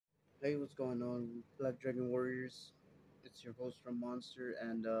Hey, what's going on, Black Dragon Warriors? It's your host from Monster,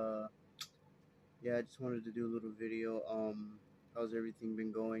 and yeah, I just wanted to do a little video. How's everything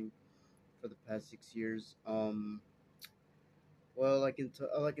been going for the past 6 years? Well, all I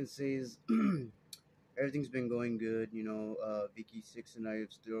can say is everything's been going good. Vicky Six and I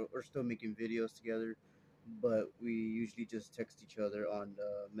are still making videos together, but we usually just text each other on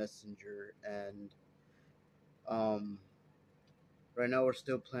Messenger, and um, right now we're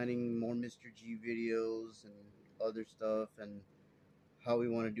still planning more Mr. G videos and other stuff, and how we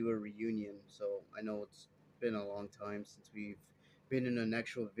want to do a reunion. So I know it's been a long time since we've been in an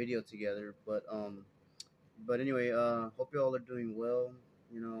actual video together, but anyway, hope you all are doing well.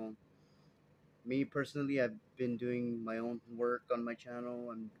 You know, me personally, I've been doing my own work on my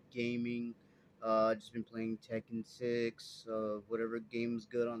channel. I'm gaming. Just been playing Tekken 6, whatever game's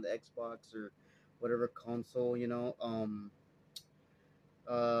good on the Xbox or whatever console.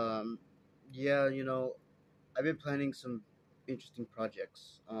 Um, yeah, I've been planning some interesting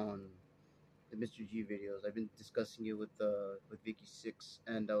projects on the Mr. G videos. I've been discussing it with Vicky Six,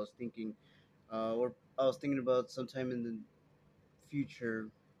 and I was thinking about sometime in the future,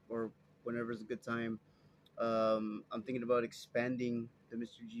 or whenever it's a good time. I'm thinking about expanding the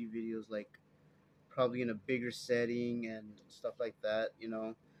Mr. G videos, like probably in a bigger setting and stuff like that.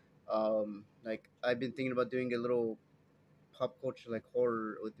 Like I've been thinking about doing a little pop culture like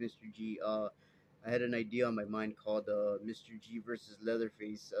horror with Mr. G. I had an idea on my mind called Mr. G versus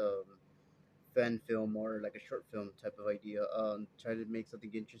Leatherface. Fan film or like a short film type of idea. Try to make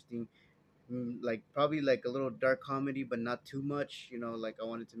something interesting, like probably like a little dark comedy, but not too much. Like I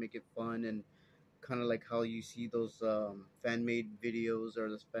wanted to make it fun and kind of like how you see those fan made videos or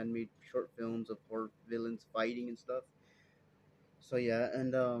those fan made short films of horror villains fighting and stuff. So yeah,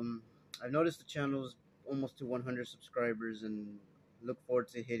 and I've noticed the channel's almost to 100 subscribers, and look forward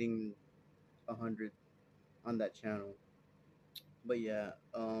to hitting 100 on that channel. But yeah,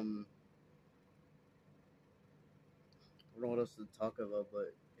 I don't know what else to talk about,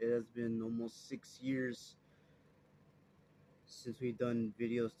 but it has been almost 6 years since we've done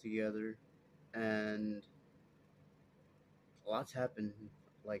videos together, and a lot's happened,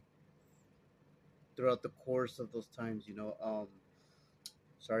 like throughout the course of those times.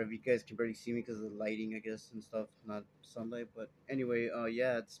 Sorry if you guys can barely see me because of the lighting, I guess, and stuff, not sunlight. But anyway,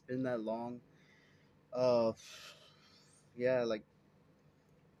 yeah, it's been that long. Uh, yeah, like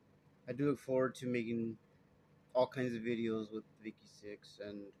I do look forward to making all kinds of videos with Vicky Six,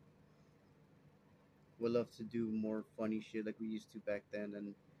 and would love to do more funny shit like we used to back then.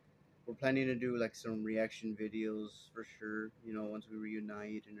 And we're planning to do like some reaction videos for sure. Once we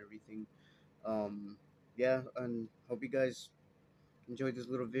reunite and everything. Um, yeah, and hope you guys enjoyed this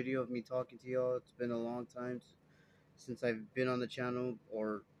little video of me talking to y'all. It's been a long time since I've been on the channel.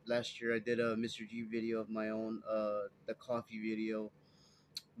 Or last year I did a Mr. G video of my own, the coffee video.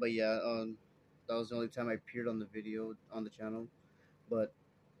 But yeah, that was the only time I appeared on the video on the channel. But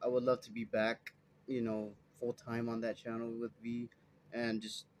I would love to be back, full time on that channel with V, and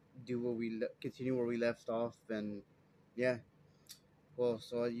just do continue where we left off. And yeah, well,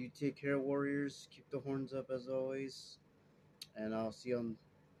 so you take care, Warriors. Keep the horns up as always, and I'll see you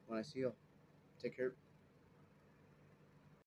when I see you. Take care.